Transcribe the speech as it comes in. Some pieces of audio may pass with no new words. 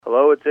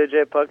Hello, it's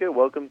AJ Puckett.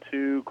 Welcome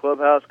to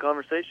Clubhouse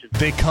Conversation.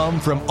 They come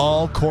from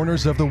all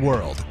corners of the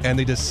world, and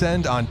they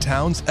descend on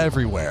towns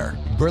everywhere.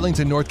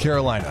 Burlington, North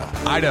Carolina,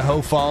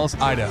 Idaho Falls,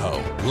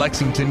 Idaho,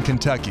 Lexington,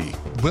 Kentucky,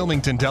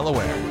 Wilmington,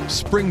 Delaware,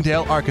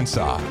 Springdale,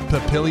 Arkansas,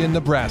 Papillion,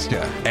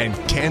 Nebraska, and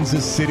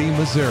Kansas City,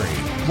 Missouri.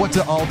 What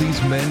do all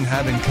these men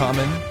have in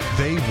common?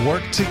 They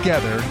work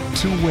together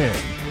to win.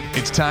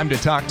 It's time to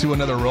talk to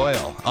another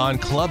Royal on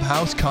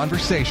Clubhouse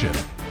Conversation.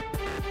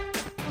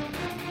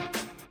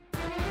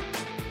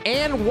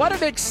 And what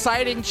an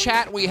exciting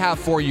chat we have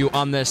for you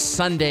on this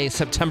Sunday,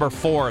 September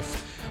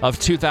 4th of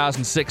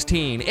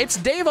 2016. It's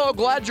Dave-O,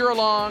 glad you're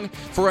along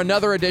for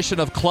another edition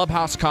of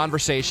Clubhouse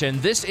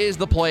Conversation. This is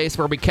the place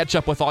where we catch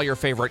up with all your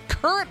favorite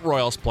current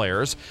Royals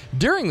players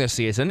during this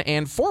season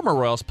and former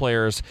Royals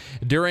players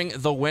during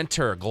the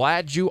winter.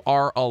 Glad you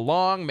are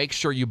along. Make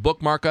sure you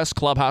bookmark us,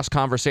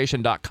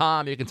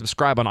 clubhouseconversation.com. You can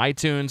subscribe on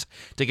iTunes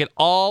to get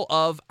all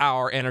of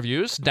our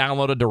interviews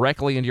downloaded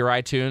directly into your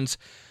iTunes.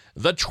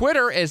 The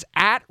Twitter is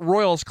at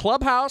Royals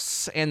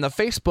Clubhouse, and the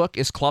Facebook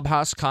is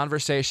Clubhouse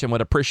Conversation.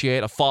 Would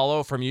appreciate a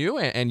follow from you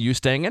and you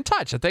staying in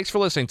touch. And thanks for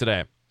listening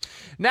today.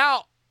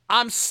 Now,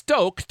 I'm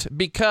stoked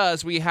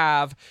because we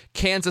have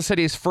Kansas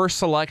City's first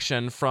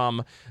selection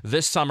from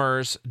this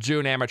summer's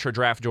June amateur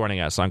draft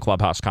joining us on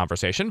Clubhouse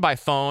Conversation by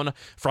phone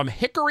from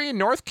Hickory,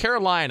 North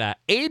Carolina,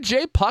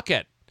 AJ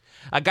Puckett,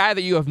 a guy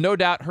that you have no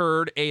doubt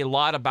heard a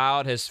lot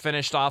about, has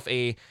finished off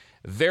a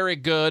very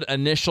good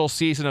initial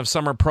season of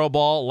summer pro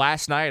ball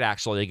last night,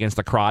 actually, against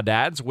the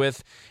Crawdads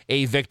with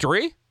a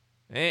victory.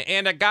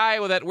 And a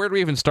guy that, where do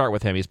we even start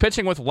with him? He's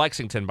pitching with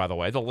Lexington, by the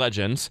way, the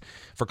Legends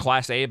for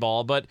Class A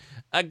ball, but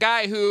a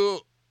guy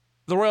who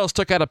the Royals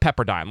took out of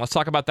Pepperdine. Let's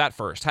talk about that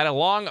first. Had a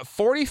long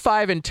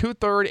 45 and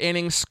two-third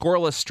innings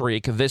scoreless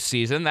streak this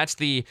season. That's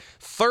the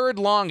third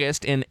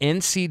longest in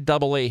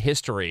NCAA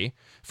history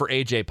for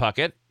A.J.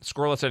 Puckett,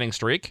 scoreless inning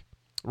streak.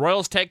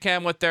 Royals take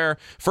him with their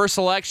first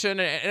selection,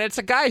 and it's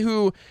a guy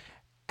who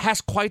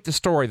has quite the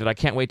story that I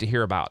can't wait to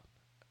hear about,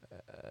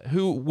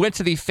 who went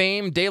to the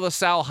famed De La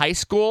Salle High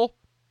School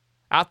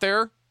out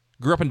there,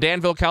 grew up in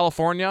Danville,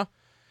 California.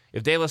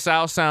 If De La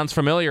Salle sounds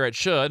familiar, it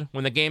should.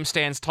 When the Game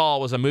Stands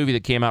Tall was a movie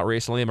that came out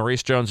recently.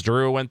 Maurice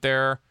Jones-Drew went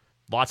there.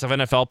 Lots of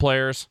NFL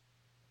players.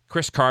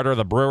 Chris Carter,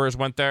 the Brewers,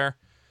 went there.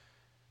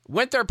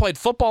 Went there, played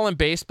football and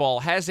baseball,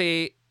 has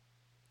a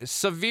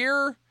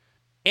severe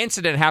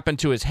incident happen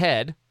to his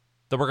head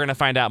that we're going to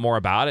find out more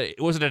about.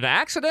 Was it an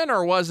accident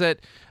or was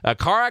it a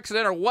car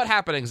accident or what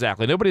happened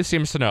exactly? Nobody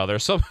seems to know.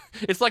 There's some.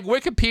 It's like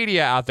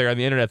Wikipedia out there on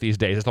the internet these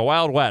days. It's the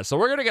Wild West. So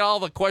we're going to get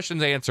all the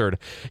questions answered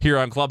here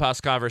on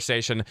Clubhouse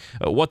Conversation.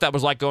 What that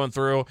was like going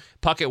through.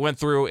 Puckett went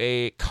through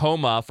a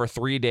coma for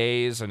 3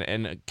 days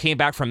and came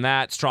back from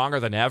that stronger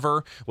than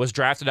ever. Was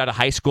drafted out of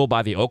high school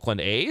by the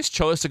Oakland A's.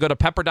 Chose to go to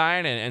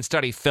Pepperdine and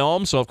study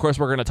film. So of course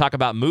we're going to talk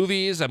about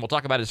movies and we'll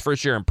talk about his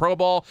first year in pro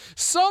ball.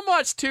 So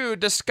much to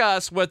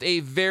discuss with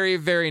a very,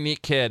 very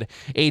neat kid.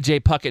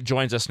 AJ Puckett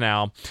joins us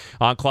now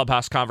on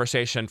Clubhouse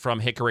Conversation from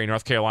Hickory,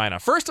 North Carolina.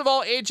 First of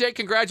all, AJ,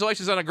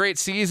 congratulations on a great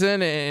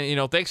season,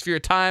 and thanks for your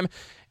time.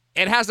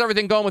 And how's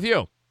everything going with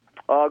you?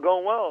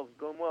 Going well.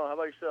 How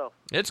about yourself?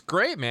 It's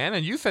great, man.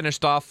 And you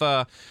finished off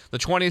the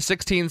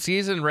 2016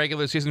 season,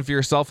 regular season for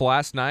yourself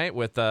last night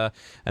with a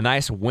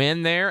nice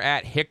win there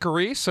at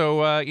Hickory.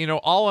 So,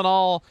 all in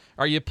all,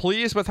 are you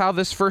pleased with how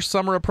this first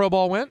summer of pro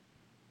ball went?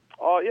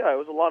 Oh, yeah, it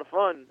was a lot of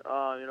fun.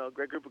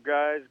 Great group of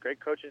guys,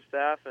 great coaching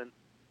staff, and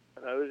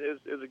it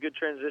was a good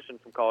transition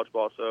from college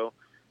ball. So,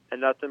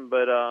 and nothing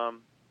but a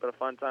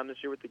fun time this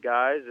year with the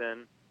guys,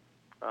 and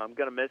I'm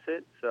gonna miss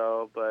it.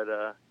 So, but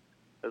it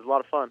was a lot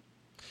of fun.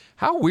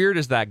 How weird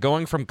is that,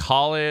 going from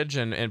college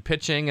and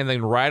pitching and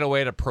then right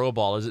away to pro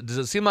ball? Does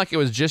it seem like it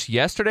was just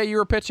yesterday you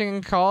were pitching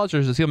in college, or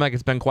does it seem like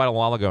it's been quite a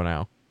while ago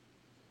now?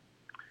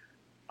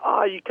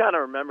 You kind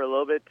of remember a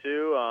little bit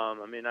too.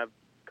 I've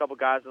couple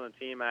guys on the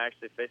team I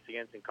actually faced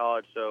against in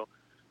college, so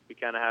we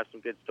kind of have some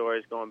good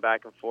stories going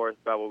back and forth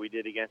about what we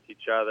did against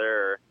each other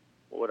or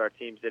what our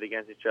teams did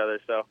against each other.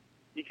 So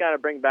you kind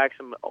of bring back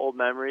some old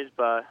memories,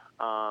 but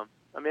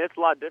it's a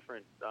lot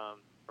different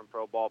from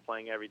pro ball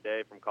playing every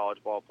day, from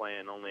college ball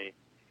playing only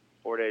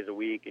 4 days a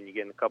week, and you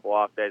getting a couple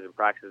off days and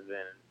practices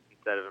in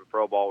instead of in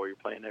pro ball where you're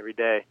playing every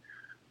day.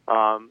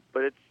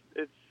 But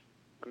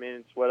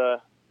it's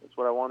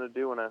what I wanted to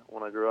do when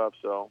I grew up,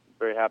 so I'm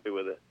very happy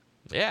with it.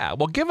 Yeah,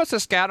 well, give us a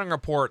scouting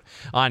report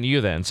on you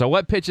then. So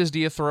what pitches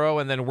do you throw,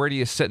 and then where do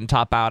you sit and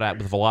top out at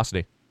with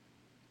velocity?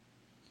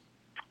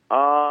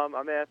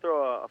 I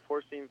throw a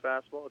four-seam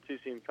fastball, a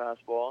two-seam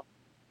fastball,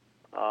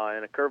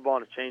 and a curveball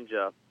and a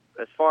changeup.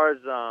 As far as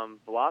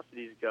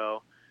velocities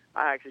go,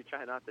 I actually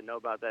try not to know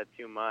about that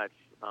too much.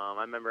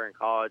 I remember in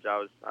college I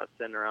was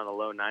sitting around the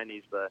low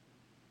 90s, but,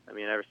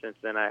 ever since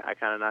then I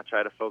kind of not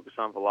try to focus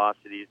on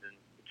velocities and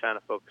trying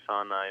to focus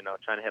on,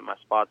 trying to hit my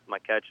spots with my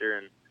catcher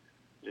and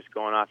just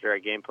going after our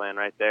game plan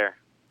right there.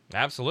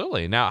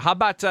 Absolutely. Now, how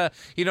about,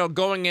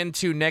 going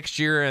into next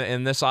year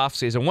in this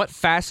offseason, what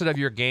facet of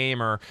your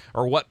game or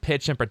what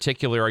pitch in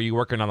particular are you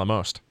working on the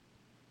most?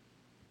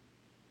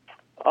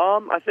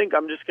 I think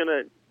I'm just going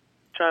to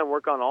try and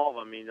work on all of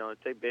them.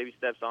 Take baby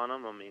steps on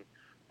them.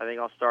 I think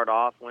I'll start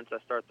off once I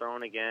start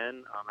throwing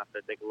again. After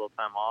I take a little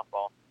time off,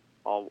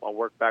 I'll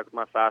work back with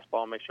my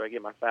fastball, make sure I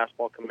get my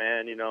fastball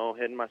command,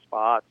 hitting my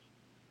spots,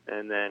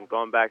 and then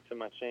going back to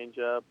my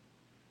changeup,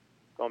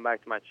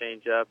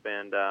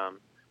 and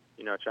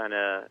trying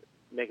to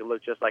make it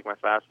look just like my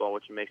fastball,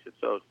 which makes it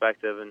so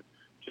effective, and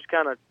just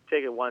kind of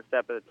take it one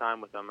step at a time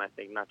with them. I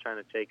think not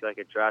trying to take like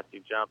a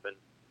drastic jump and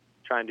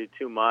try and do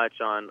too much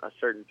on a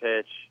certain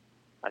pitch.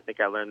 I think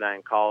I learned that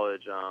in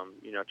college.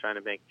 Trying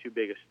to make too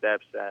big of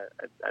steps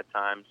at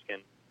times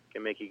can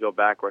make you go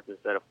backwards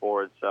instead of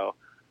forwards. So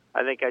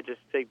I think I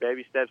just take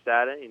baby steps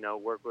at it.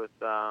 Work with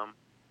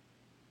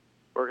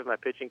my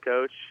pitching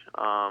coach,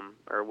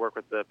 or work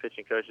with the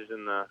pitching coaches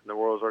in the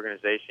Royals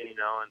organization. In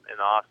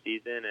the off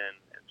season, and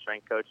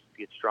strength coaches to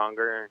get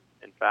stronger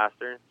and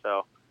faster.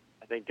 So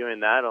I think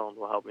doing that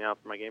will help me out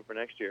for my game for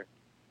next year.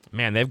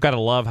 Man, they've got to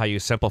love how you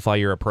simplify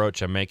your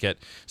approach and make it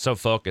so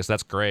focused.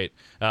 That's great.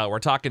 We're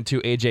talking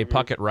to A.J.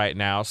 Puckett right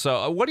now.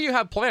 So what do you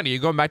have planned? Are you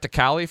going back to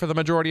Cali for the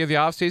majority of the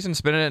offseason,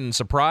 spending it in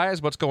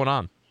Surprise? What's going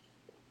on?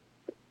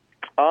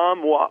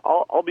 Well,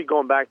 I'll be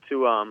going back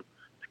to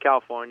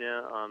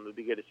California. It'll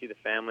be good to see the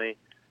family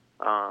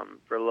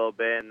for a little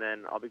bit, and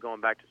then I'll be going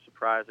back to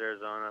Surprise,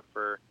 Arizona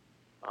for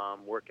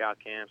workout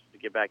camps to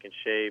get back in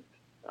shape.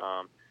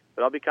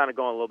 But I'll be kind of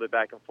going a little bit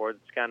back and forth.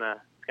 It's kind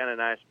of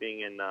nice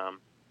being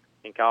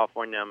in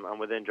California. I'm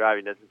within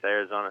driving distance to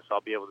Arizona, so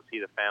I'll be able to see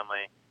the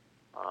family.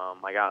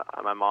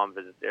 My mom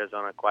visits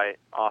Arizona quite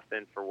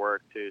often for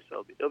work too,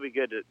 so it'll be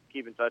good to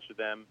keep in touch with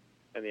them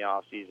in the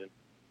off season.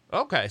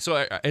 Okay,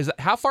 so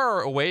how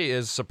far away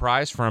is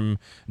Surprise from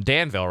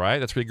Danville? Right,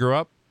 that's where you grew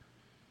up.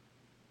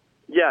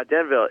 Yeah,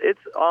 Danville. It's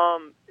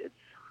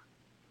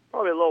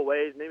probably a little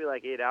ways, maybe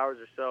like 8 hours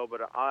or so.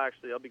 But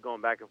I'll be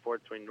going back and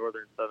forth between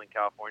Northern and Southern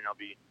California. I'll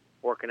be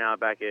working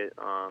out back at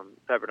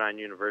Pepperdine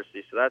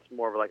University, so that's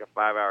more of like a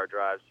 5-hour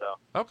drive. So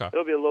okay,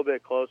 it'll be a little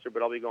bit closer,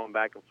 but I'll be going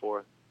back and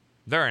forth.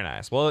 Very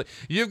nice. Well,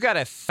 you've got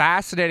a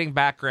fascinating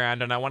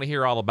background, and I want to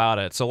hear all about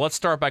it. So let's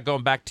start by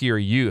going back to your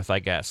youth, I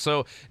guess.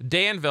 So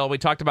Danville, we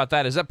talked about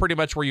that. Is that pretty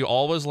much where you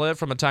always lived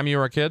from the time you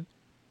were a kid?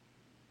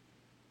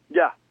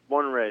 Yeah,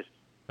 born and raised.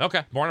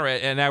 Okay, born and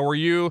raised. And now were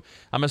you,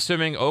 I'm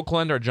assuming,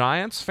 Oakland or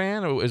Giants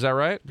fan? Is that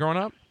right, growing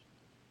up?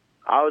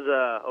 I was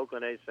a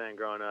Oakland A's fan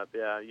growing up,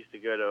 yeah. I used to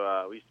go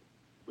to, we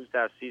used to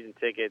have season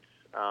tickets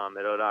at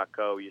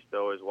O.co. We used to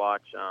always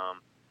watch.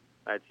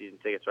 I had season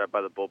tickets right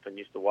by the bullpen.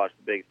 Used to watch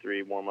the big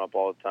three warm up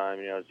all the time.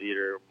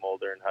 Zeter,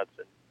 Mulder, and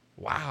Hudson.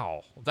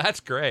 Wow, that's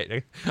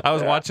great. I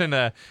was watching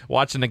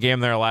the game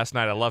there last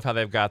night. I love how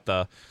they've got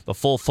the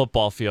full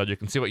football field. You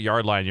can see what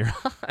yard line you're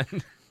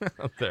on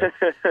out there,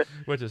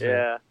 which is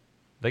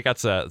they got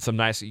some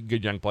nice,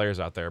 good young players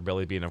out there.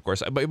 Billy Beane, of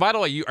course. But by the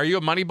way, are you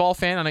a Moneyball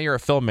fan? I know you're a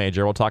film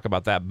major. We'll talk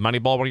about that.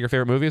 Moneyball, one of your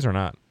favorite movies, or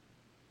not?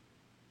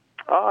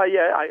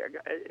 Yeah,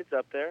 it's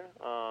up there.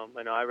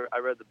 I know I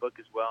read the book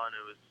as well, and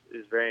it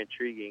was very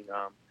intriguing.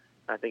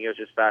 I think it was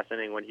just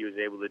fascinating what he was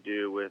able to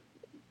do with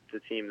the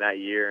team that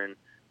year, and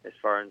as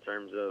far in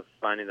terms of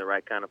finding the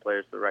right kind of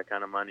players for the right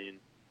kind of money. And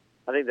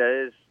I think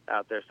that is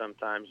out there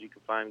sometimes. You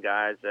can find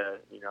guys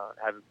that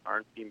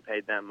aren't being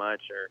paid that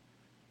much, or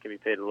can be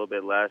paid a little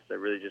bit less, that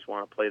really just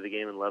want to play the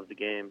game and love the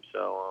game.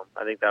 So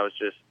I think that was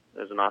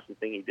an awesome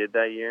thing he did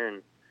that year,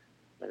 and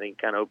I think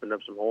kind of opened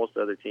up some holes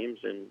to other teams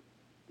and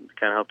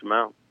kind of helped them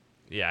out.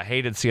 Yeah, I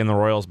hated seeing the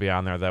Royals be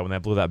on there, though, when they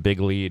blew that big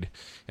lead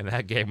in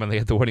that game when they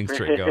had the winning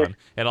streak going.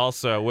 And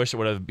also, I wish it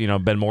would have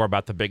been more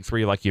about the big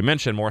three, like you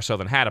mentioned, more so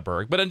than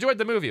Hatteberg. But enjoyed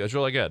the movie. It was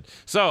really good.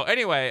 So,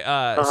 anyway.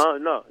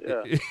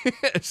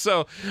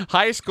 So,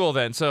 high school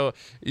then. So,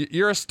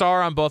 you're a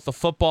star on both the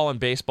football and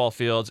baseball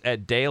fields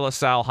at De La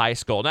Salle High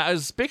School. Now,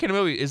 speaking of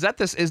movie, is that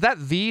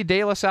the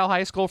De La Salle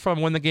High School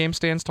from When the Game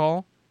Stands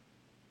Tall?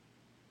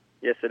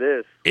 Yes, it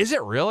is. Is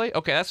it really?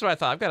 Okay, that's what I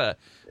thought. I've got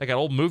an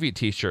old movie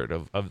T-shirt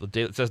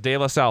it says De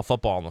La Salle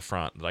Football on the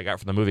front that I got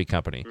from the movie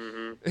company.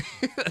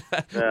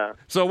 Mm-hmm. Yeah.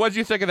 So, what did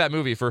you think of that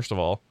movie? First of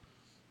all,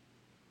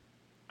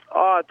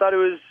 I thought it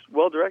was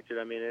well directed.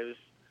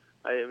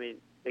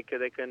 They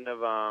couldn't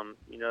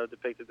have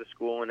depicted the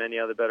school in any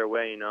other better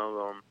way.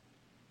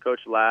 Coach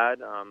Ladd,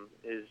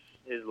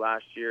 his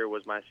last year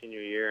was my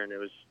senior year, and it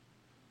was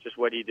just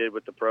what he did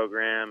with the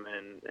program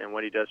and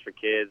what he does for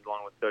kids,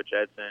 along with Coach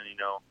Edson.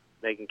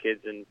 Making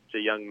kids into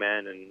young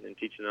men and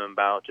teaching them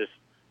about just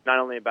not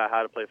only about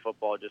how to play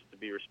football, just to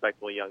be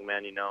respectable young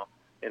men,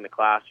 in the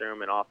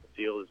classroom and off the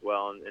field as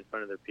well, and in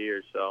front of their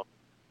peers. So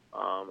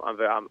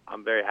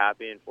I'm very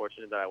happy and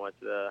fortunate that I went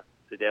to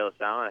De La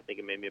Salle, and I think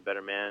it made me a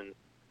better man,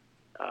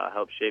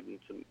 helped shape me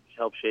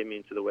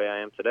into the way I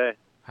am today.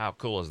 How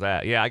cool is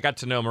that? Yeah, I got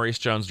to know Maurice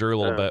Jones-Drew a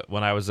little bit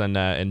when I was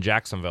in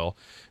Jacksonville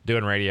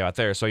doing radio out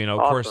there. So, of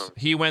course,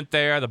 he went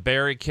there. The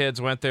Barry kids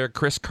went there.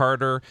 Chris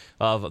Carter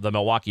of the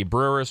Milwaukee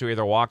Brewers, who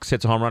either walks,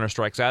 hits a home run, or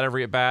strikes out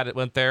every at bat,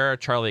 went there.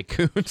 Charlie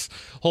Coons,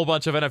 whole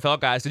bunch of NFL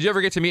guys. Did you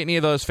ever get to meet any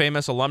of those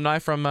famous alumni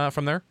from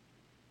there?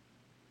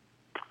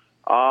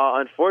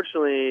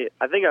 Unfortunately,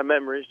 I think I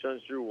met Maurice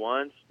Jones-Drew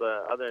once,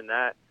 but other than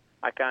that,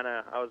 I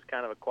was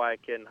kind of a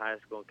quiet kid in high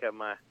school and kept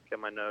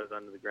my nose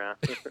under the ground.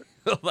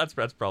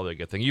 That's probably a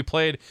good thing. You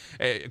played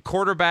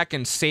quarterback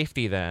and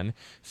safety then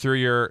through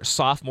your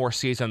sophomore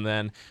season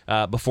then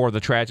before the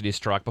tragedy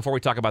struck. Before we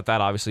talk about that,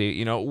 obviously,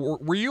 you know,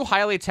 were you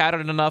highly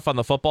touted enough on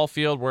the football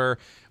field where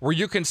were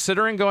you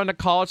considering going to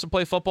college to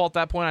play football at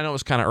that point? I know it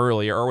was kind of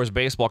early, or was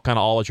baseball kind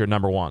of always your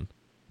number one?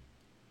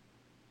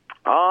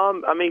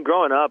 I mean,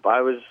 growing up,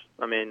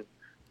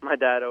 my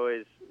dad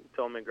always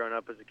told me growing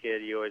up as a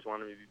kid, he always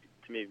wanted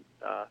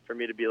for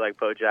me to be like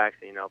Bo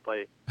Jackson, you know,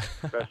 play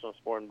professional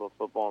sport in both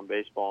football and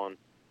baseball, and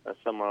that's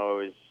something I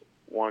always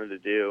wanted to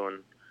do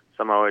and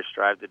something I always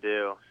strived to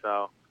do.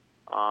 So,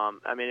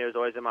 I mean, it was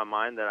always in my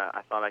mind that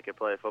I thought I could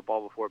play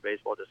football before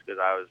baseball just because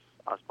I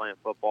was playing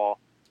football.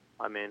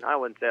 I mean, I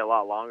wouldn't say a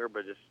lot longer,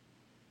 but just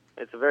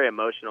it's a very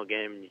emotional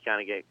game, and you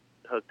kind of get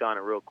hooked on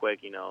it real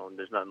quick, you know, and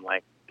there's nothing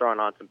like throwing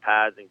on some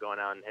pads and going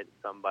out and hitting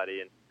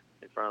somebody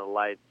in front of the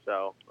lights.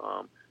 So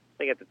I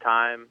think at the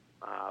time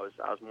I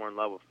was more in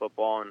love with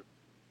football, and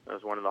it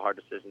was one of the hard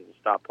decisions to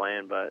stop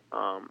playing. But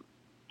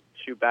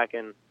back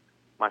in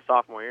my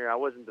sophomore year, I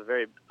wasn't the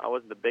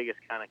biggest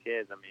kind of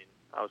kid. I mean,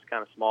 I was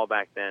kind of small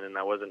back then, and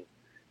I wasn't,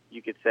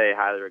 you could say,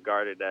 highly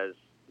regarded as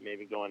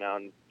maybe going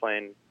out and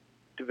playing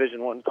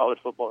Division I college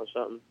football or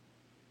something.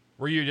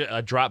 Were you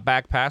a drop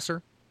back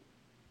passer?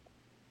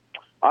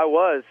 I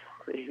was.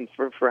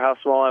 For how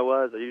small I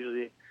was, I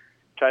usually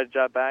tried to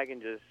drop back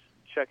and just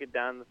chuck it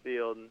down the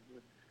field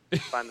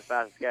and find the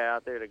fastest guy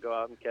out there to go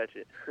out and catch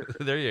it.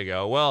 There you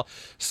go. Well,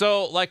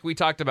 so like we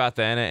talked about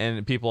then,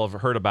 and people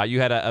have heard about, you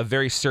had a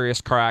very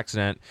serious car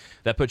accident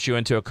that put you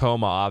into a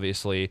coma,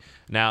 obviously.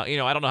 Now, you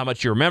know, I don't know how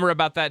much you remember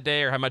about that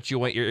day or how much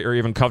you're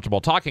even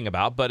comfortable talking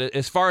about, but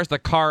as far as the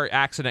car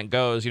accident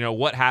goes, you know,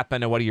 what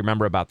happened and what do you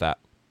remember about that?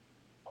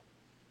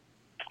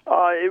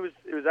 It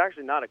was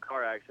actually not a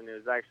car accident.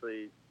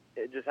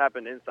 It just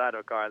happened inside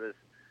of a car. There's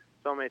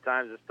so many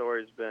times the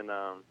story's been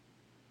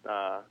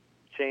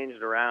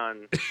changed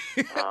around.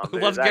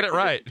 Let's get it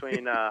right.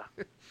 It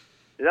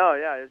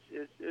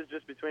was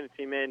just between a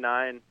teammate and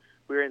I, and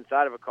we were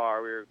inside of a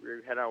car. We were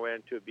heading our way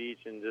into a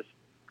beach, and it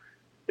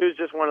was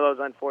just one of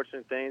those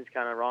unfortunate things,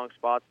 kind of wrong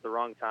spots at the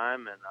wrong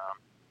time. And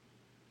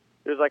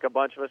there was like a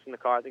bunch of us in the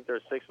car. I think there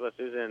were 6 of us.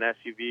 It was in an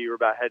SUV. We were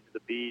about headed to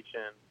the beach,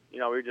 and you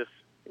know, we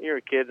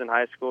were kids in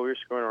high school. We were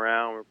screwing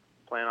around. We were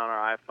playing on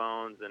our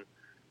iPhones and,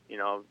 you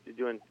know,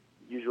 doing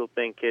usual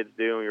thing kids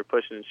do. We were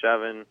pushing and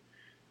shoving,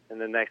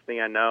 and the next thing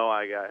I know,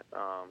 I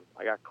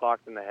got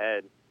clocked in the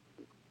head.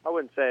 I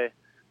wouldn't say it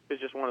was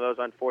just one of those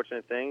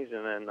unfortunate things,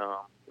 and then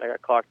I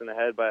got clocked in the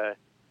head by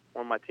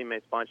one of my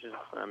teammates' punches.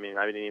 I mean,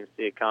 I didn't even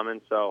see it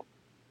coming. So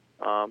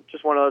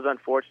just one of those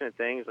unfortunate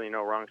things, you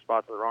know, wrong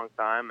spots at the wrong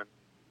time. And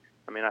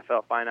I mean, I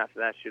felt fine after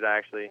that shoot.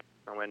 I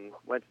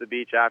went to the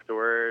beach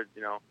afterwards,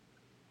 you know,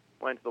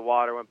 went to the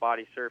water, went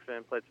body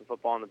surfing, played some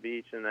football on the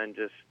beach, and then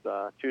just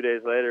 2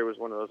 days later, it was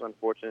one of those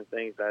unfortunate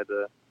things. I had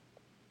to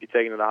be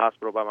taken to the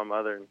hospital by my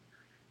mother, and,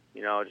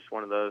 you know, just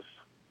one of those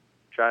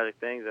tragic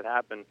things that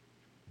happened.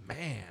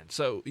 Man,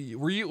 so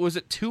was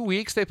it 2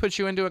 weeks they put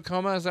you into a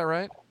coma, is that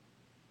right?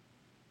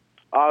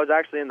 I was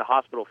actually in the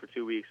hospital for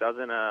 2 weeks. I was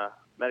in a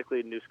medically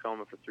induced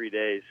coma for 3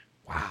 days.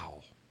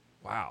 Wow.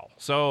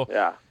 So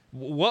yeah.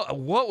 What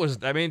was,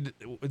 I mean,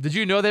 did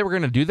you know they were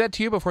going to do that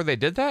to you before they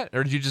did that?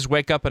 Or did you just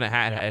wake up and it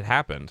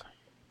happened?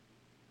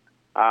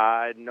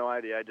 I had no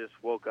idea. I just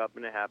woke up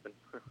and it happened.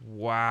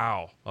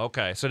 Wow.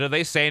 Okay. So did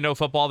they say no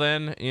football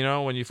then, you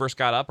know, when you first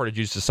got up, or did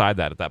you just decide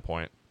that at that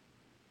point?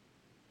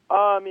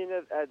 I mean,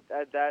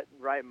 at that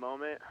right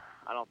moment,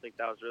 I don't think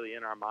that was really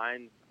in our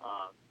minds.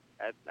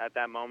 At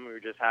that moment, we were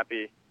just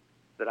happy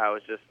that I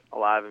was just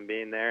alive and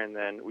being there, and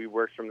then we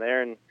worked from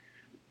there, and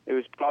it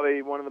was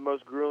probably one of the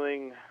most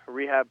grueling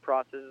rehab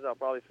processes I'll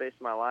probably face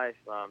in my life.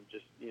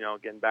 Just, you know,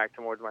 getting back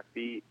towards my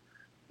feet,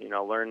 you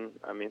know,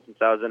 since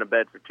I was in a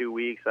bed for 2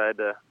 weeks, I had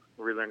to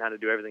relearn how to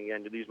do everything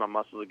again, to use my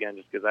muscles again,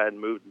 just because I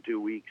hadn't moved in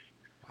 2 weeks.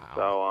 Wow.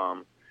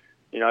 So,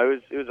 you know,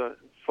 it was a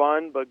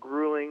fun but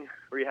grueling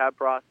rehab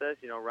process,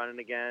 you know, running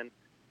again.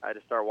 I had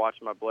to start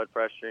watching my blood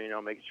pressure, you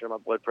know, making sure my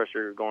blood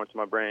pressure going to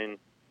my brain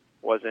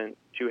wasn't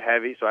too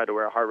heavy. So I had to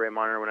wear a heart rate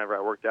monitor whenever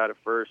I worked out at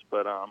first.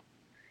 But,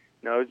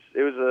 you know,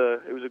 it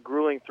was a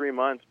grueling 3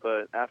 months,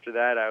 but after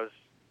that, I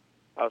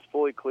was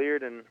fully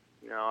cleared, and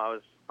you know, I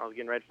was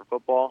getting ready for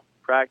football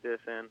practice,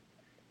 and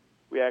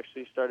we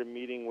actually started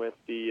meeting with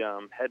the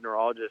head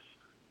neurologist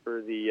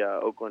for the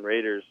Oakland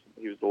Raiders.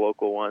 He was the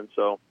local one,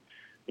 so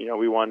you know,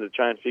 we wanted to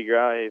try and figure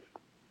out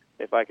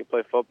if I could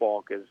play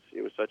football, because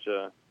it was such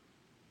a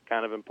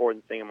kind of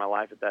important thing in my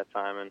life at that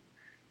time. And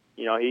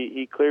you know,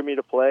 he cleared me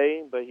to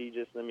play, but he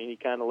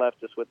kind of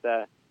left us with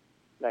that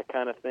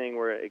kind of thing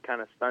where it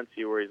kind of stunts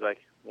you, where he's like,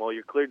 well,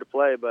 you're cleared to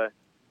play, but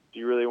do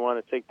you really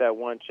want to take that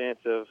one chance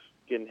of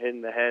getting hit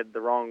in the head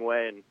the wrong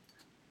way? And,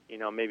 you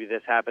know, maybe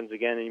this happens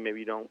again, and maybe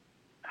you don't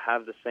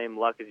have the same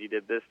luck as you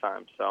did this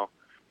time. So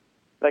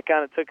that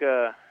kind of took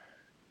a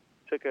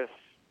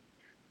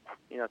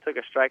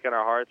strike at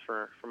our hearts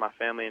for my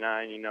family and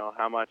I, and, you know,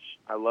 how much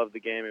I loved the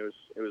game. It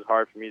was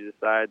hard for me to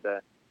decide.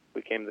 That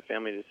became the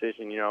family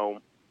decision. You know,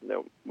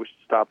 that we should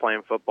stop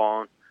playing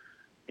football and,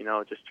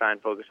 just try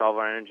and focus all of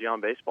our energy on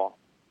baseball.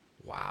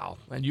 Wow.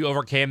 And you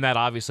overcame that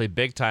obviously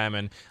big time,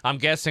 and I'm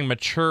guessing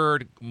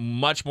matured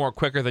much more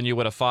quicker than you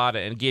would have thought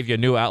and gave you a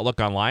new outlook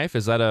on life.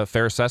 Is that a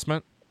fair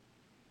assessment?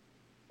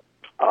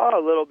 Oh,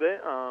 a little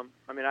bit.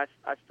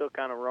 I still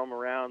kind of roam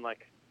around. I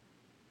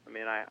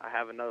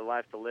have another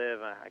life to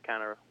live. I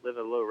kind of live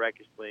a little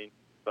recklessly,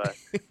 but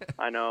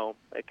I know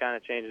it kind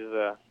of changes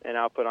an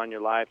output on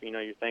your life.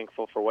 You're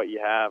thankful for what you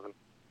have and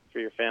for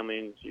your family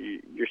and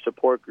your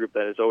support group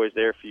that is always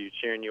there for you,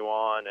 cheering you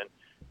on, and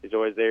is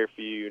always there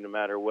for you no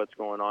matter what's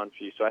going on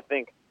for you. So I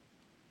think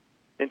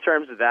in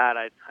terms of that,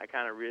 I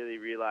kind of really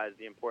realized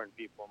the important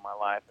people in my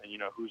life and,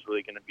 who's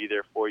really going to be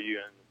there for you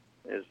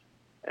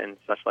and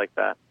such like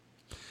that.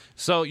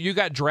 So you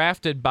got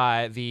drafted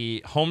by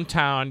the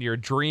hometown, your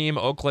dream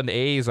Oakland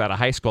A's out of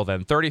high school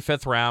then,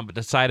 35th round, but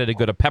decided to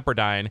go to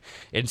Pepperdine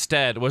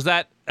instead. Was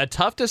that a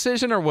tough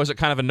decision, or was it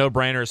kind of a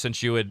no-brainer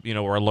since you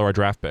were a lower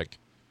draft pick?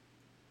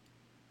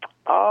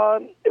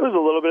 It was a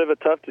little bit of a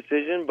tough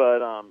decision,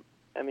 but,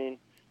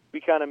 we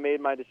kind of made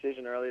my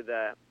decision early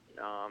that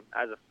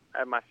as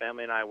my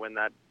family and I, when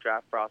that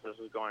draft process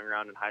was going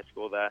around in high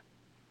school, that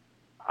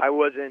I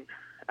wasn't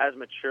as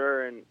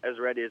mature and as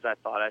ready as I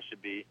thought I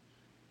should be.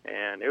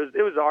 And it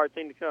was a hard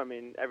thing to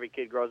do. Every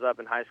kid grows up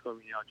in high school,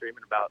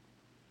 dreaming about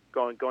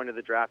going to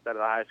the draft out of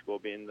the high school,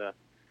 being the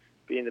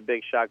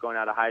big shot going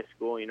out of high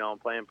school,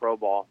 and playing pro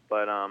ball.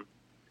 But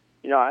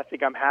I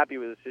think I'm happy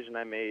with the decision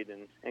I made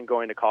and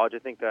going to college. I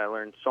think that I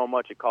learned so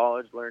much at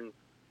college, learned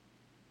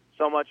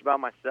so much about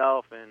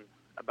myself and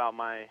about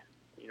my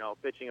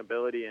pitching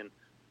ability and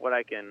what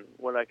I can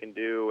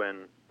do.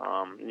 And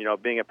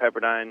being at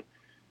Pepperdine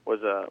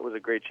was a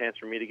great chance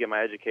for me to get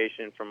my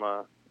education from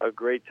a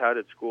great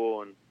touted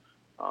school, and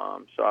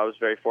so I was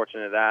very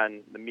fortunate at that,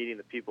 and meeting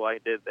the people I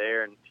did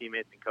there and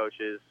teammates and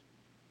coaches.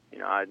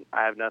 I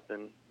have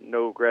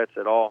no regrets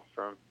at all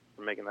from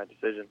making that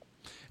decision.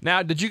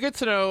 Now, did you get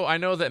to know, I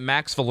know that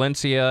Max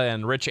Valencia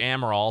and Rich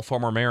Amaral,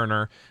 former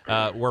Mariner,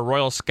 were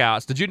Royals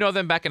scouts. Did you know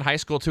them back in high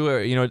school too?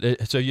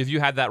 So have you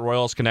had that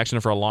Royals connection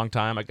for a long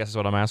time, I guess is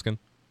what I'm asking?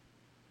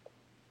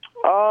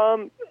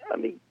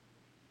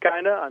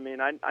 Kind of.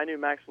 I knew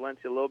Max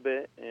Valencia a little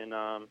bit in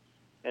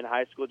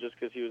high school just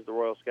because he was the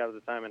Royal Scout at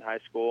the time in high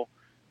school,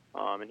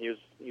 and he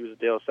was a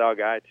De La Salle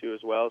guy too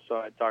as well. So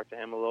I talked to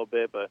him a little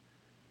bit, but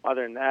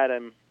other than that,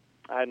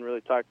 I hadn't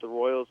really talked to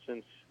Royals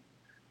since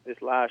this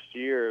last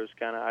year. It was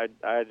kind of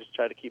I just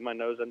tried to keep my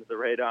nose under the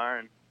radar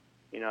and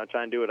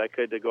try and do what I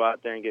could to go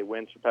out there and get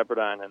wins for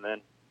Pepperdine. And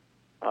then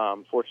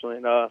fortunately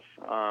enough,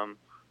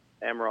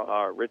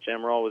 Rich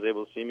Amaral was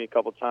able to see me a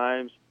couple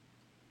times.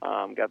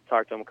 Got to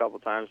talk to him a couple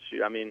times.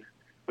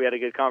 We had a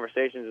good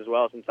conversations as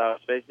well since I was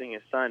facing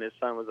his son. His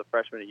son was a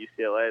freshman at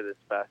UCLA this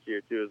past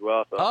year too as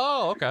well. So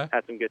okay.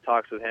 Had some good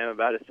talks with him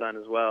about his son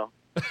as well.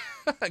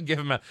 Give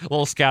him a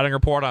little scouting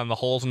report on the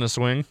holes in the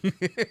swing.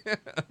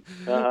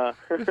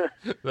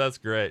 That's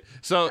great.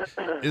 So,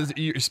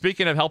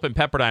 speaking of helping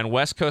Pepperdine,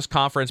 West Coast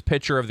Conference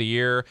Pitcher of the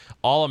Year,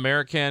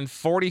 All-American,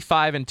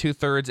 45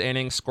 2/3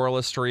 innings,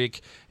 scoreless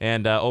streak,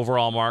 and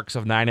overall marks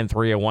of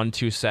 9-3, a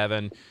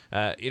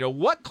 1.27.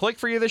 What clicked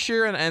for you this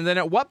year, and then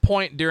at what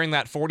point during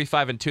that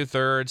 45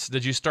 2/3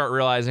 did you start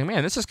realizing,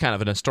 man, this is kind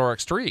of an historic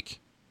streak?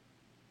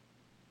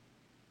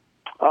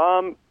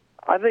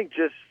 I think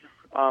just.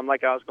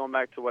 Like I was going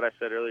back to what I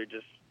said earlier,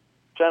 just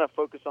trying to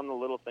focus on the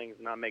little things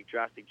and not make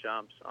drastic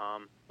jumps.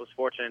 Was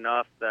fortunate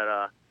enough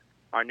that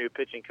our new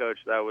pitching coach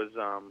that was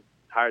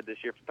hired this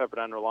year for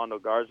Pepperdine, Rolando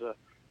Garza,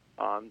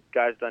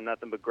 guy's done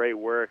nothing but great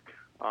work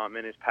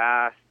in his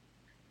past,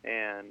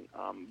 and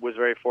was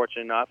very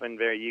fortunate enough and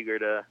very eager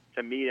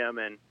to meet him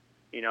and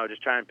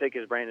just try and pick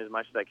his brain as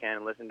much as I can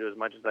and listen to as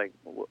much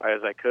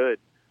as I could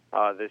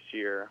this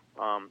year.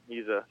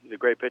 He's a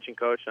great pitching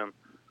coach. I'm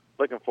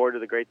looking forward to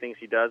the great things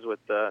he does with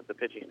the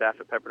pitching staff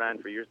at Pepperdine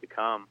for years to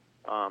come.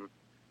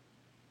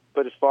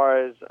 But as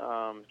far as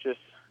just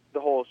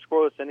the whole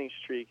scoreless inning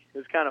streak, it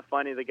was kind of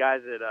funny. The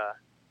guys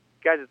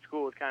at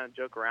school would kind of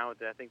joke around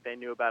with it. I think they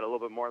knew about it a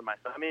little bit more than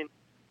myself.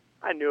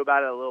 I knew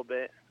about it a little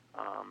bit.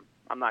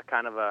 I'm not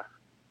kind of a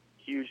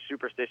huge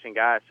superstition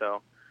guy,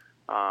 so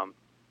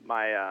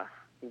my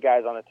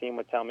guys on the team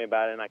would tell me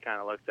about it, and I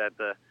kind of looked at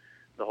the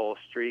whole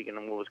streak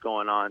and what was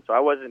going on. So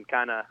I wasn't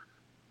kind of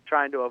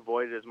trying to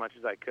avoid it as much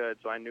as I could,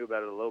 so I knew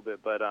about it a little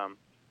bit. But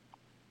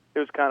it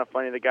was kind of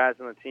funny. The guys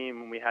on the team,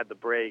 when we had the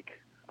break,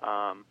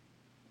 I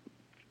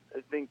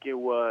think it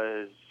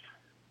was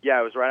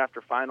right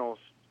after finals.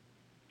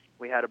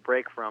 We had a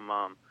break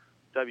from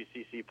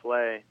WCC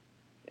play,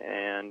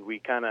 and we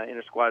kind of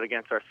inter-squatted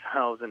against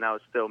ourselves, and that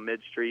was still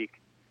mid-streak.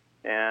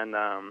 And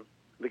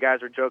the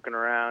guys were joking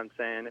around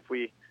saying, if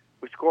we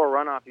score a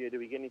run off you, do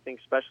we get anything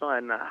special?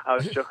 And I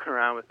was joking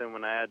around with them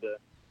when I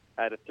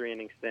had a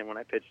 3-inning stint when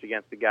I pitched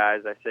against the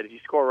guys. I said, if you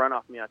score a run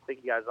off me, I'll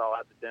take you guys all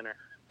out to dinner.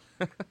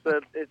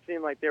 So it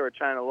seemed like they were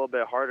trying a little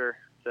bit harder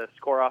to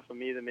score off of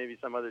me than maybe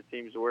some other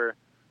teams were,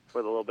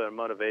 with a little bit of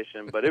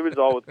motivation. But it was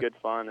all with good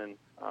fun, and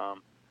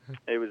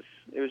it was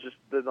just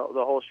the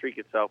whole streak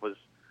itself was,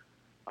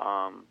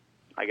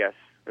 I guess,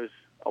 was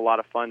a lot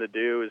of fun to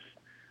do. It was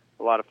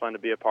a lot of fun to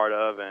be a part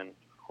of, and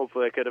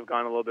hopefully I could have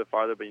gone a little bit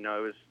farther, but,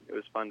 it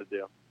was fun to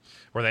do.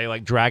 Were they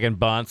like dragging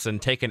bunts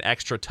and taking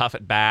extra tough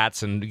at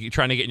bats and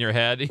trying to get in your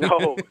head?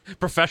 No.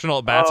 Professional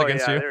at bats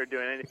against you? you? They were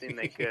doing anything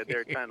they could. They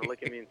were trying to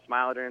look at me and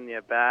smile during the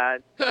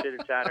at-bat,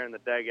 chitter-chatter in the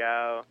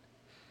dugout.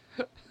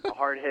 A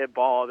hard-hit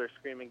ball, they're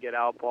screaming, get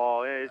out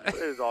ball. It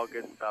was all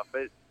good stuff.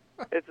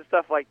 It's the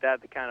stuff like that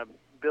kind of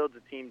builds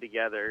a team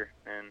together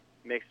and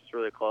makes us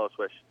really close,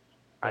 which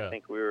I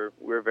think we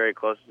were very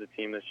close as a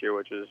team this year,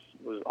 which was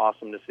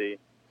awesome to see.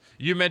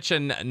 You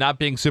mentioned not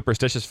being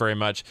superstitious very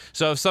much.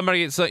 So if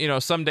somebody,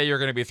 someday you're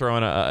going to be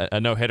throwing a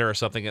no-hitter or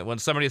something, when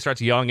somebody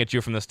starts yelling at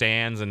you from the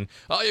stands and,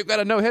 oh, you've got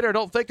a no-hitter,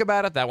 don't think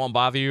about it, that won't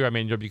bother you? I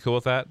mean, you'll be cool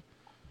with that?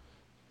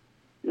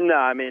 No,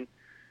 I mean,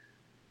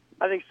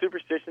 I think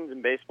superstitions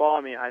in baseball,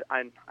 I mean,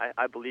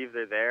 I believe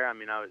they're there. I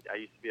mean, I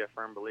used to be a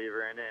firm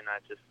believer in it, and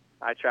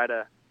I try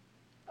to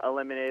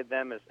eliminate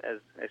them as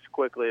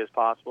quickly as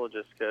possible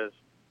just because,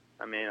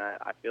 I mean,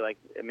 I feel like,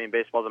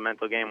 baseball's a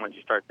mental game. Once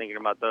you start thinking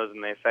about those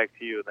and they affect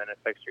you, then it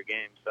affects your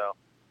game. So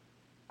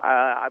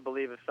I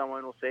believe if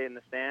someone will say it in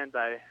the stands,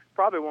 I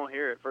probably won't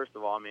hear it, first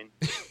of all. I mean,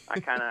 I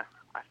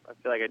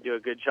feel like I do a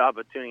good job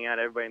of tuning out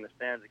everybody in the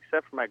stands,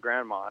 except for my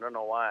grandma. I don't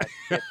know why. I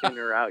can't tune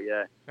her out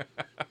yet.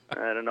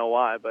 I don't know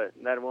why, but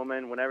that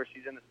woman, whenever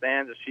she's in the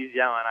stands, if she's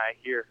yelling, I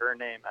hear her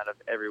name out of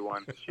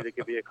everyone. It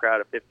could be a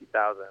crowd of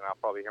 50,000, and I'll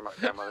probably hear my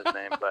grandmother's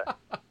name. But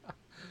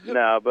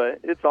no, but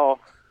it's all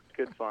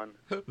good fun.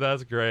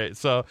 That's great.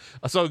 So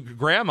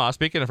grandma,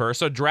 speaking of her,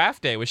 so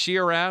draft day, was she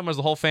around? Was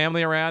the whole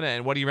family around?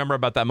 And what do you remember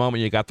about that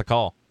moment you got the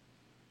call?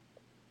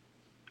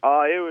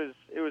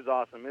 It was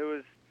awesome. It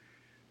was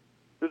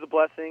a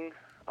blessing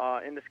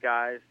in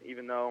disguise,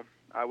 even though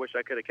I wish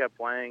I could have kept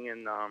playing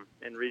in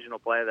regional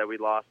play that we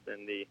lost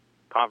in the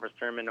conference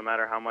tournament. No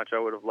matter how much I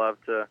would have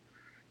loved to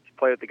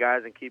play with the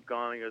guys and keep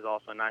going, it was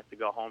also nice to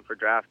go home for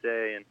draft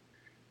day and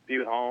be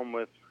at home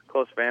with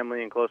close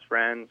family and close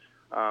friends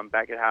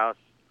back at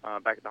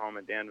the home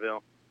in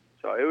Danville.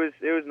 So it was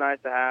nice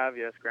to have.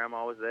 Yes,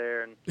 Grandma was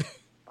there, and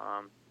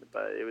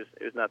but it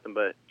was nothing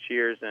but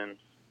cheers and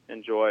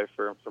joy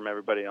from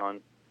everybody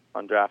on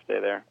draft day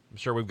there. I'm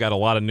sure we've got a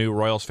lot of new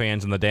Royals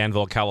fans in the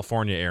Danville,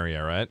 California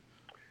area, right?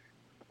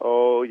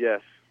 Oh, yes.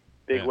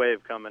 Big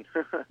wave coming.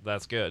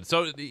 That's good.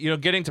 So,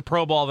 getting to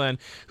pro ball then,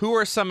 who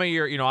are some of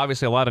your,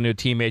 obviously a lot of new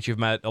teammates, you've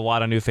met a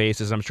lot of new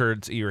faces. I'm sure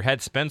your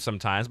head spins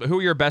sometimes, but who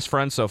are your best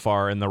friends so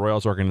far in the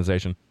Royals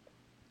organization?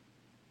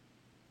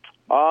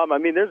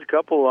 There's a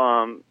couple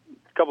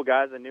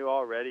guys I knew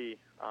already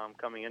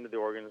coming into the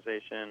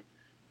organization.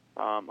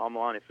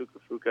 Amalani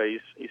Fukafuka,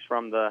 he's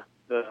from the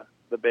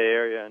Bay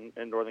Area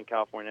in Northern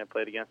California. I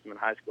played against him in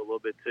high school a little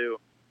bit too.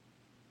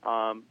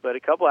 But a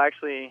couple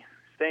actually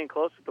staying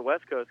close with the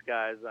West Coast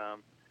guys.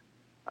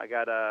 I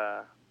got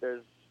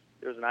there's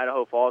an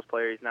Idaho Falls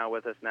player. He's now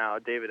with us now,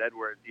 David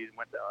Edwards. He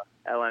went to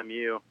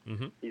LMU.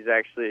 Mm-hmm. He's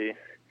actually,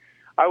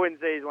 I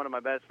wouldn't say he's one of my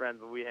best friends,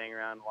 but we hang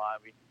around a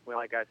lot. We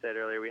like I said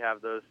earlier, we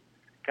have those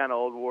kind of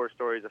old war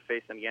stories of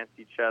facing against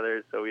each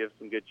other, so we have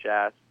some good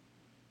chats.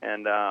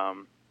 And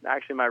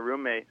actually my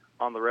roommate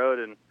on the road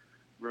and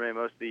roommate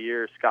most of the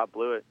year, Scott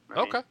Blewett.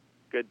 Okay.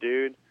 Good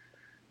dude.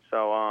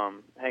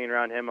 So hanging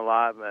around him a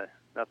lot, but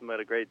nothing but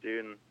a great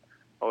dude, and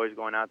always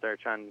going out there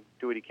trying to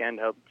do what he can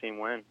to help the team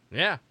win.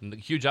 Yeah,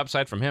 huge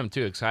upside from him,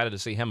 too. Excited to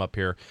see him up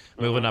here,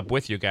 moving up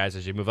with you guys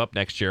as you move up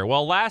next year.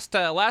 Well, last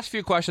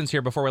few questions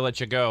here before we let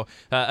you go.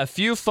 A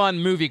few fun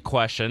movie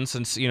questions,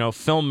 since,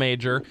 film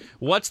major.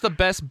 What's the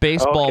best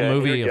baseball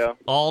movie of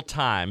all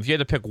time? If you had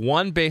to pick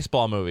one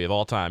baseball movie of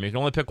all time, you can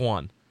only pick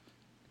one.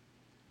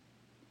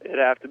 It'd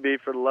have to be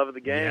For the Love of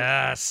the Game.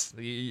 Yes,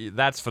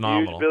 that's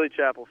phenomenal. Huge Billy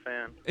Chapel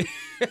fan.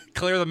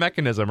 Clear the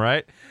Mechanism,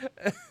 right?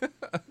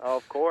 Oh,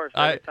 of course,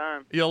 every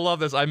time. You'll love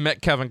this. I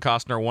met Kevin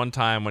Costner one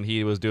time when he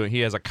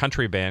has a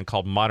country band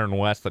called Modern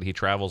West that he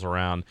travels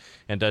around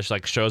and does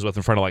shows with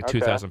in front of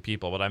 2,000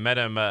 people. But I met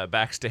him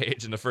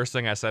backstage, and the first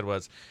thing I said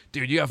was,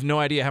 dude, you have no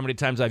idea how many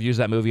times I've used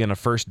that movie on a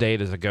first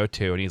date as a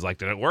go-to. And he's like,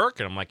 did it work?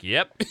 And I'm like,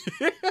 yep.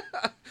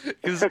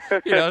 Because,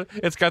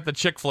 it's got the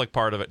chick flick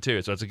part of it,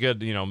 too. So it's a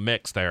good,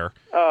 mix there.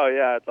 Oh,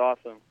 yeah, it's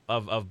awesome.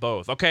 Of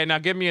both. Okay, now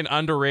give me an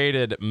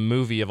underrated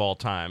movie of all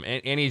time.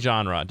 Any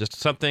genre. Just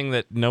something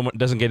that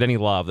doesn't get any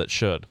love that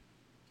should.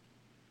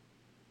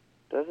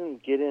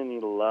 Doesn't get any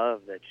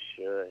love that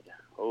should.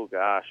 Oh,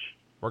 gosh.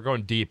 We're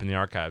going deep in the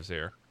archives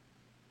here.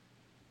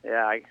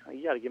 Yeah,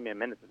 you got to give me a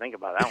minute to think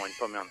about that one. You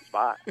put me on the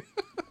spot.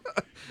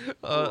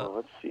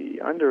 Let's see.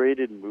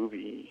 Underrated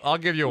movie. I'll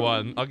give you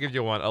one.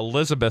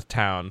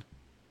 Elizabethtown.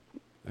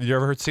 You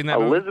ever seen that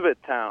movie?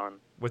 Elizabethtown.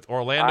 With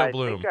Orlando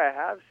Bloom. I think I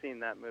have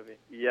seen that movie.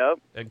 Yep.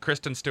 And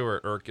Kirsten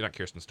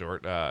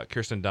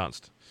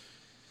Dunst.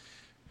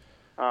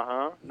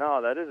 Uh-huh.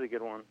 No, that is a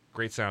good one.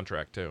 Great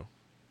soundtrack, too.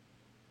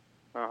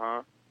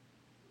 Uh-huh.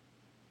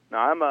 No,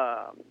 I'm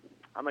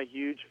a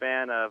huge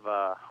fan of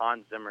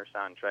Hans Zimmer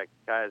soundtrack.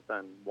 The guy has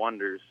done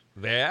wonders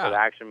for the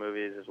action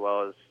movies as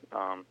well as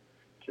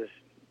just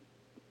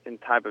in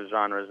type of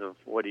genres of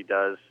what he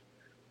does.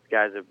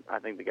 I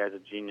think the guy's a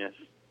genius.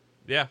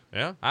 Yeah,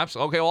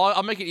 absolutely. Okay, well,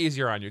 I'll make it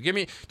easier on you. Give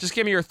me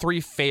your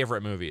 3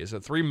 favorite movies, the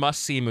 3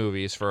 must-see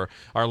movies for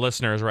our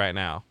listeners right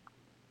now.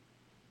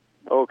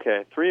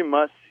 Okay, 3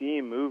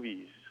 must-see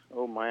movies.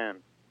 Oh man.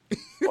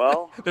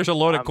 Well, there's a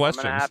load of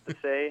questions. I'm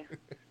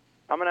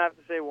gonna have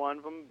to say one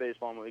of them, a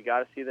baseball movie. Got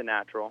to see The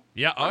Natural.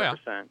 Yeah.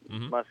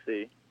 100%. Must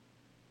see.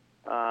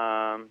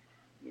 Let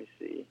me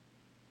see.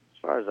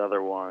 As far as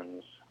other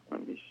ones,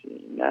 let me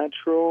see.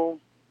 Natural.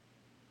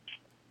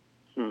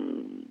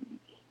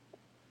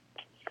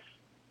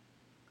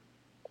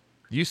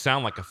 You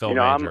sound like a film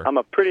major. I'm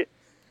a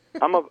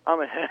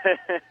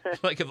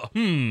like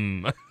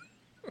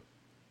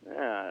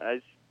Yeah,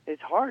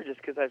 it's hard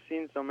just because I've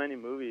seen so many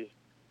movies.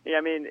 Yeah,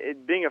 I mean,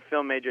 being a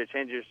film major, it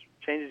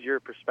changes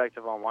your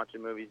perspective on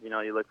watching movies. You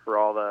know, you look for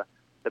all the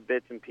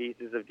bits and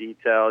pieces of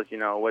details. You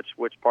know,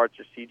 which parts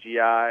are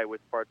CGI,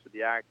 which parts are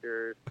the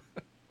actors.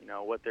 You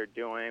know, what they're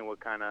doing, what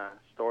kind of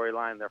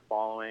storyline they're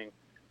following.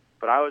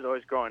 But I was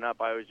always growing up.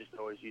 I always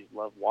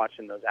loved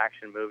watching those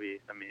action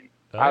movies. I mean,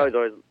 I was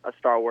always a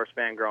Star Wars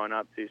fan growing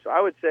up too. So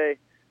I would say,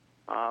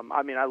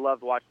 I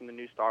loved watching the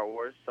new Star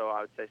Wars. So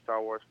I would say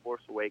Star Wars: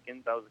 Force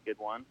Awakens. That was a good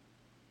one.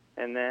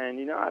 And then,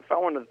 you know, if I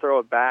wanted to throw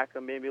it back,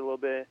 maybe a little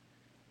bit,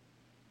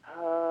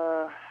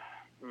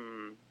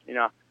 you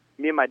know,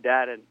 me and my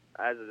dad,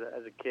 as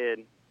a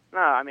kid. No,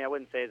 I mean, I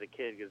wouldn't say as a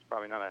kid because it's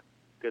probably not a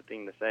good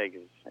thing to say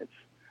because it's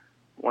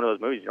one of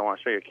those movies you don't want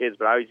to show your kids.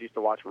 But I always used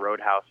to watch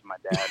Roadhouse with my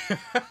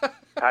dad,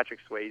 Patrick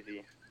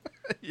Swayze.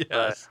 Yes.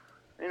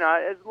 But, you know,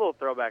 it's a little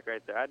throwback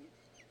right there. I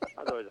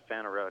was always a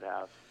fan of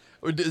Roadhouse.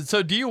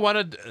 So, do you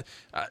want to?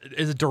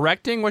 Is it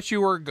directing what you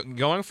were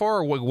going for,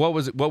 or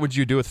what would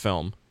you do with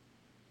film?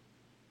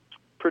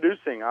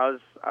 Producing. I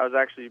was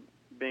actually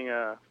being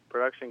a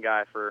production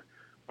guy for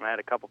when I had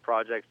a couple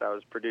projects I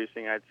was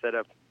producing. I'd set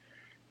up,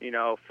 you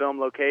know, film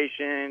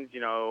locations,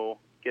 you know,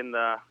 getting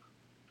the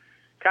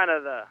kind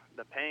of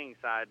the paying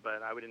side,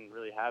 but I didn't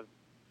really have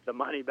the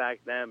money back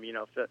then, you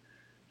know,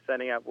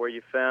 setting up where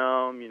you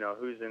film, you know,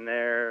 who's in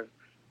there,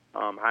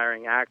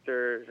 hiring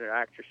actors or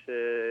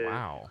actresses.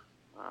 Wow.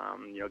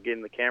 You know,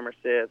 getting the camera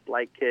sets,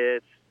 light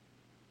kits,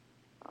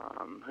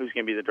 who's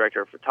going to be the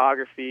director of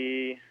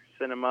photography,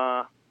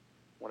 cinema,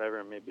 whatever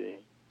it may be.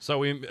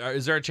 So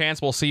is there a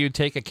chance we'll see you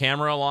take a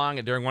camera along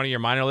during one of your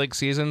minor league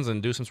seasons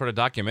and do some sort of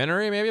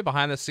documentary, maybe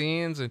behind the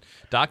scenes, and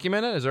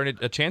document it? Is there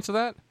a chance of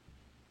that?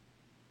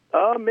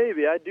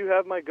 Maybe. I do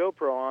have my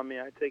GoPro on me.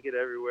 I take it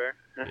everywhere.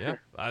 Yeah,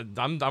 I'm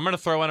going to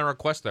throw in a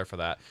request there for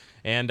that.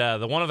 And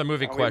the one other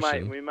movie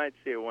question. We might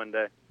see it one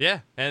day. Yeah,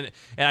 and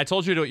I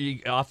told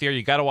you off the air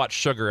you got to watch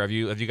Sugar. Have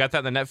you got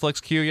that in the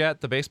Netflix queue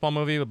yet? The baseball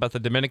movie about the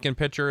Dominican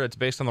pitcher. It's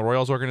based on the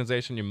Royals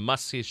organization. You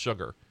must see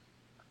Sugar.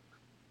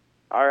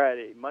 All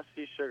righty, must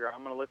see Sugar.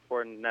 I'm going to look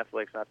for it on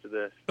Netflix after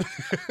this.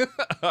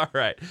 All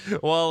right.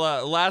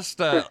 Well,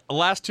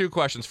 last 2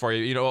 questions for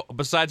you. You know,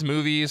 besides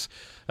movies,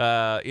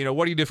 you know,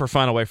 what do you do for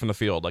fun away from the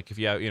field? Like if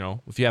you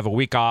have a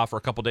week off or a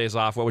couple days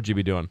off, what would you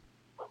be doing?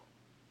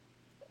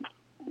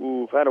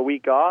 Ooh, if I had a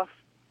week off,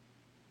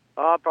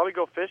 I'd probably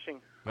go fishing.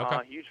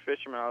 Okay. Huge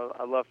fisherman.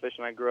 I love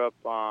fishing. I grew up,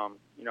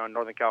 you know, in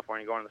Northern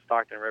California, going to the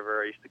Stockton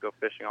River. I used to go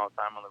fishing all the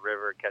time on the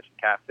river, catching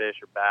catfish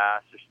or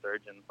bass or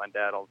sturgeon with my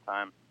dad all the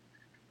time.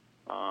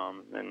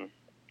 And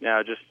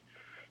yeah, it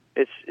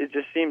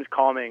just seems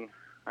calming.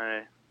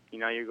 You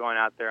know, you're going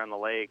out there on the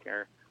lake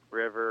or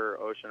river,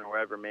 or ocean, or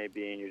wherever it may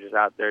be, and you're just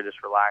out there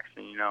just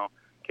relaxing, you know,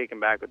 kicking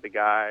back with the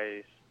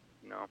guys,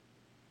 you know,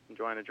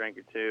 enjoying a drink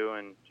or two,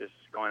 and just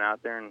going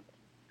out there and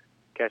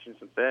catching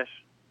some fish.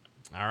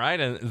 All right,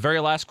 and the very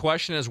last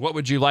question is, what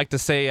would you like to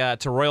say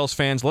to Royals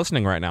fans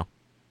listening right now?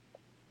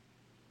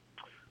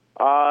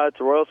 To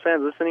Royals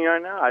fans listening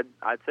right now,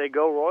 I'd say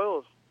go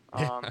Royals.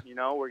 You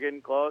know, we're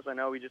getting close. I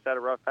know we just had a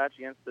rough patch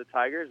against the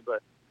Tigers,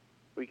 but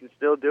we can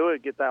still do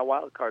it, get that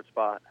wild card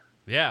spot.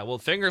 Yeah, well,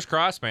 fingers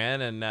crossed,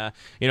 man. And,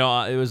 you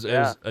know, it was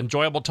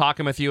enjoyable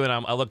talking with you, and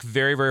I look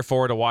very, very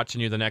forward to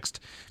watching you the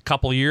next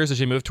couple of years as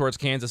you move towards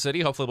Kansas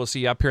City. Hopefully we'll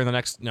see you up here in the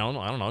next,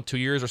 2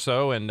 years or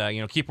so. And, you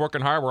know, keep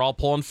working hard. We're all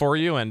pulling for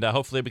you, and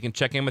hopefully we can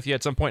check in with you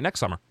at some point next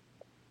summer.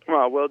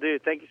 Well, will do.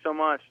 Thank you so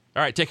much.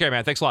 All right, take care,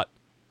 man. Thanks a lot.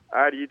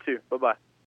 All right, you too. Bye-bye.